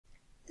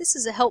This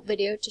is a help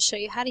video to show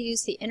you how to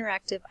use the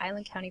interactive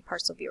Island County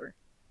Parcel Viewer.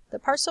 The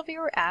Parcel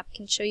Viewer app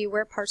can show you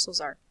where parcels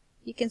are.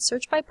 You can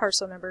search by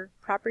parcel number,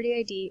 property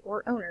ID,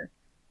 or owner.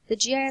 The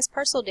GIS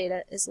parcel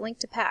data is linked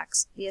to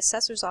PACS, the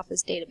assessor's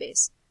office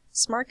database,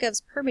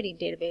 SmartGov's permitting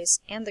database,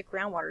 and the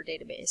groundwater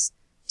database.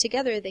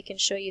 Together they can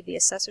show you the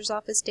assessor's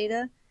office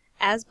data,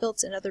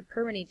 as-built and other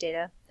permitting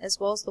data, as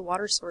well as the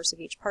water source of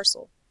each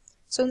parcel.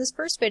 So in this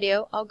first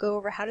video, I'll go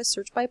over how to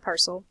search by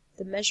parcel,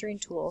 the measuring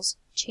tools,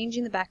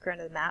 changing the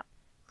background of the map,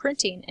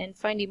 printing, and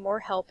finding more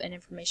help and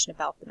information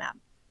about the map.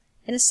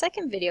 In a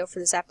second video for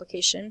this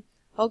application,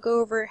 I'll go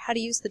over how to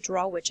use the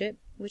Draw widget,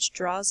 which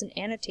draws and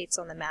annotates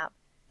on the map,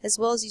 as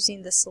well as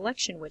using the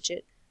Selection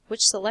widget,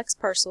 which selects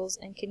parcels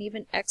and can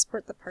even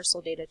export the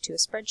parcel data to a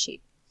spreadsheet.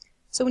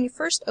 So when you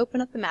first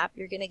open up the map,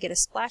 you're going to get a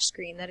splash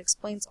screen that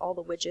explains all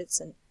the widgets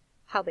and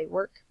how they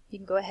work. You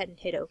can go ahead and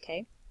hit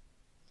OK.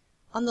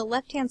 On the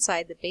left-hand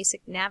side, the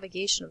basic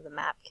navigation of the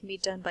map can be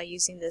done by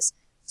using this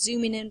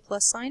zooming in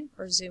plus sign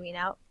or zooming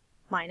out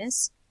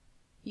minus.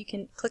 You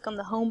can click on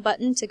the home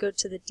button to go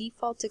to the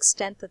default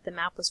extent that the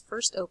map was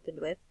first opened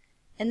with,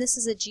 and this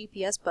is a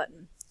GPS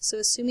button. So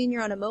assuming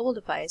you're on a mobile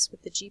device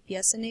with the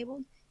GPS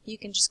enabled, you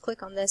can just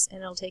click on this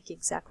and it'll take you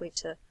exactly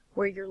to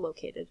where you're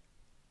located.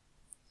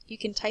 You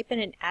can type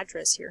in an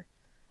address here.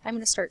 I'm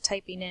going to start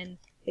typing in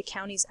the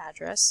county's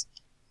address.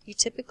 You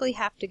typically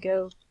have to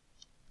go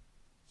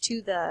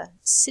to the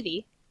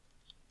city,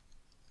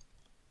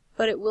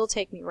 but it will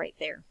take me right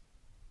there.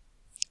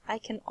 I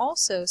can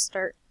also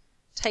start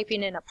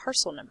typing in a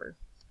parcel number,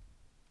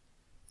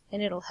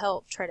 and it'll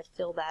help try to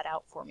fill that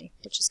out for me,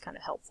 which is kind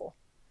of helpful.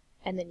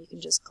 And then you can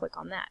just click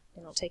on that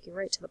and it'll take you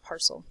right to the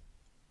parcel.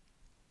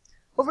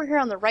 Over here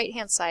on the right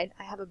hand side,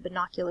 I have a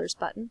binoculars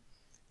button.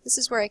 This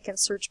is where I can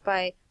search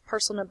by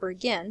parcel number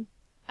again.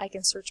 I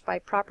can search by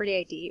property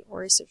ID,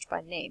 or I search by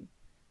name.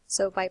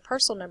 So by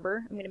parcel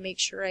number, I'm going to make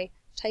sure I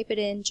type it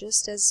in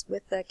just as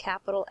with the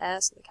capital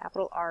S, the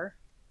capital R.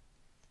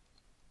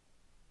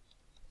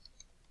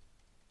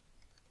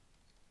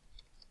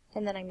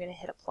 And then I'm going to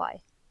hit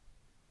apply.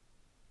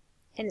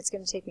 And it's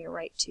going to take me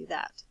right to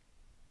that.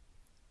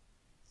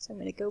 So I'm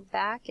going to go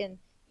back, and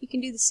you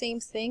can do the same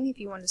thing if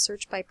you want to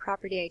search by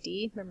property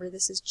ID. Remember,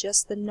 this is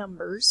just the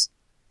numbers.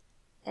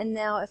 And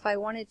now if I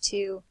wanted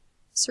to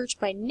search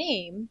by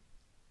name,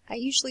 I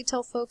usually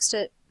tell folks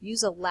to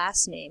use a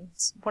last name.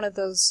 It's one of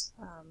those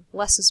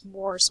less is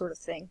more sort of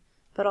thing.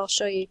 But I'll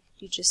show you,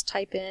 you just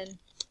type in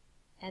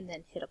and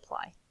then hit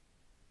apply.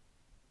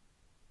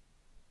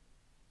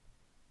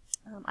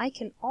 I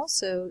can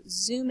also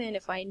zoom in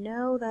if I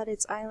know that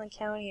it's Island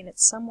County and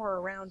it's somewhere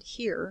around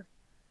here.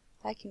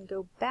 I can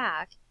go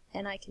back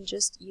and I can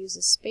just use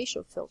a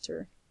spatial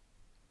filter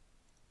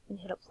and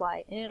hit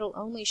apply, and it'll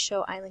only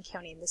show Island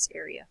County in this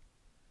area.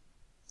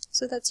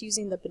 So that's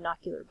using the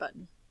binocular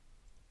button.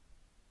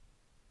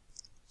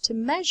 To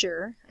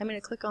measure, I'm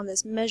going to click on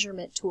this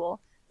measurement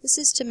tool. This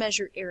is to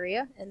measure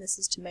area, and this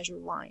is to measure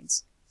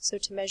lines. So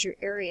to measure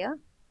area,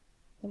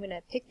 I'm going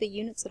to pick the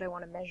units that I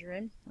want to measure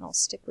in, and I'll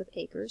stick with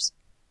acres.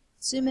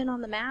 Zoom in on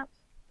the map,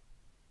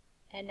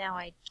 and now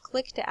I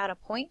click to add a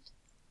point,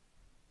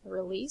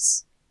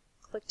 release,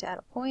 click to add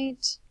a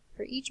point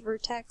for each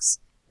vertex,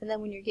 and then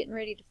when you're getting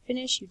ready to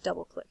finish, you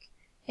double click,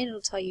 and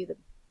it'll tell you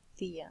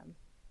the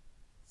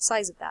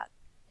size of that.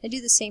 And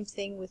do the same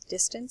thing with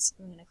distance.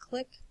 I'm going to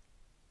click,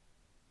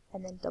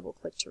 and then double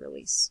click to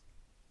release.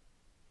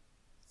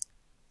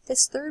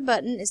 This third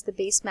button is the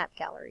base map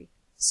gallery.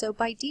 So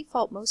by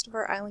default, most of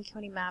our Island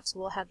County maps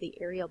will have the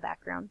aerial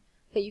background,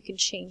 but you can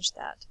change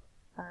that.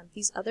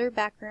 These other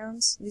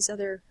backgrounds, these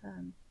other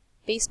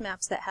base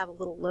maps that have a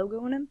little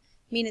logo in them,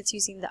 mean it's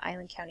using the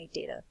Island County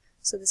data.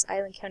 So this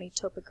Island County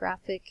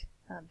topographic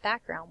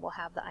background will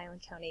have the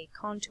Island County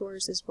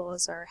contours as well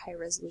as our high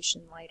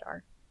resolution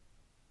LiDAR.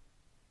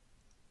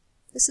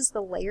 This is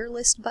the layer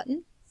list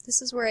button.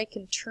 This is where I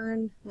can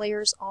turn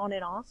layers on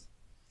and off.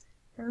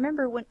 And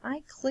remember, when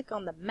I click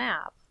on the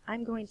map,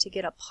 I'm going to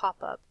get a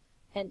pop-up,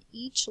 and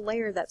each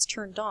layer that's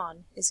turned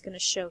on is going to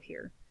show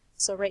here.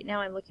 So right now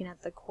I'm looking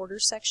at the quarter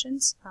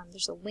sections.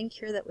 There's a link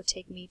here that would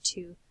take me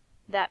to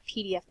that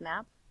PDF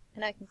map,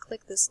 and I can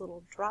click this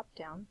little drop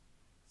down,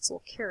 this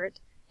little caret,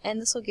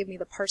 and this will give me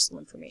the parcel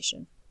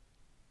information.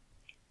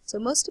 So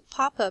most of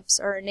pop-ups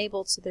are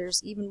enabled so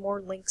there's even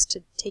more links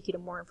to take you to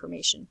more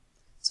information.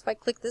 So if I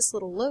click this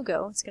little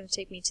logo, it's going to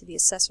take me to the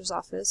assessor's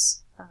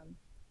office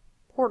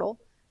portal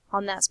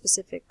on that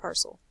specific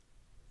parcel.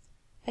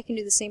 I can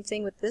do the same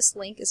thing with this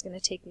link. Is going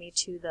to take me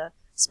to the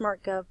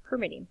SmartGov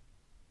permitting,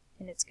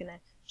 and it's going to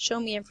show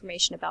me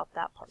information about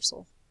that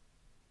parcel.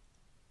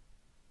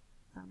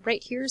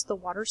 Right here is the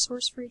water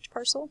source for each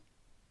parcel.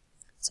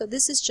 So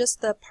this is just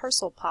the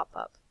parcel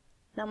pop-up.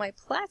 Now my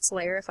plats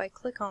layer, if I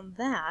click on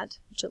that,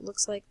 which it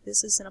looks like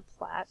this is in a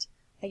plat,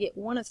 I get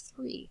one of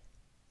three.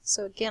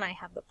 So again, I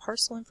have the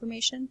parcel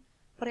information,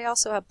 but I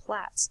also have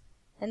plats.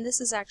 And this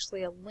is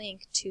actually a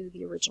link to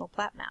the original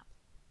plat map.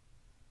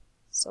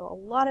 So a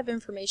lot of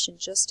information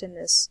just in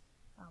this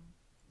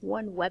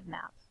one web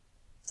map.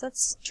 So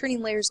that's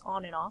turning layers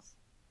on and off.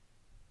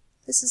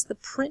 This is the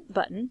print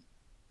button.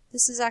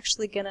 This is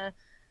actually going to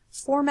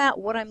format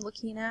what I'm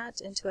looking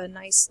at into a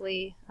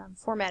nicely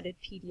formatted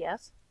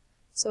PDF.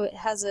 So it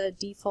has a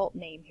default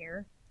name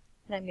here,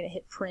 and I'm going to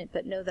hit print,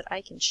 but know that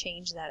I can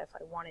change that if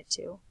I wanted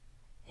to.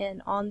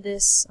 And on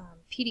this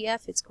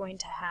PDF, it's going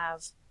to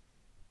have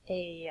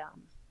a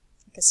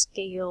like a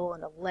scale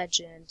and a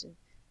legend, and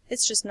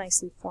it's just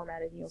nicely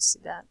formatted, and you'll see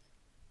that.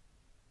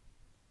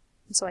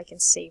 And so I can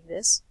save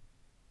this.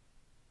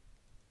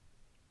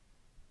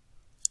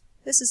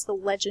 This is the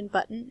legend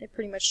button. It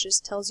pretty much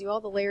just tells you all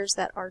the layers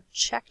that are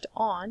checked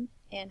on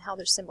and how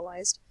they're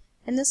symbolized.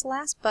 And this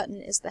last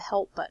button is the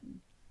help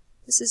button.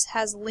 This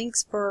has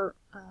links for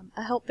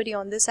a help video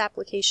on this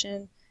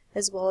application,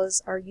 as well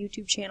as our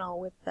YouTube channel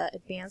with the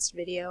advanced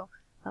video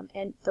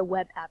and the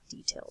web app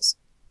details.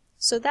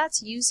 So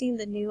that's using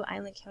the new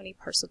Island County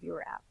Parcel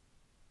Viewer app.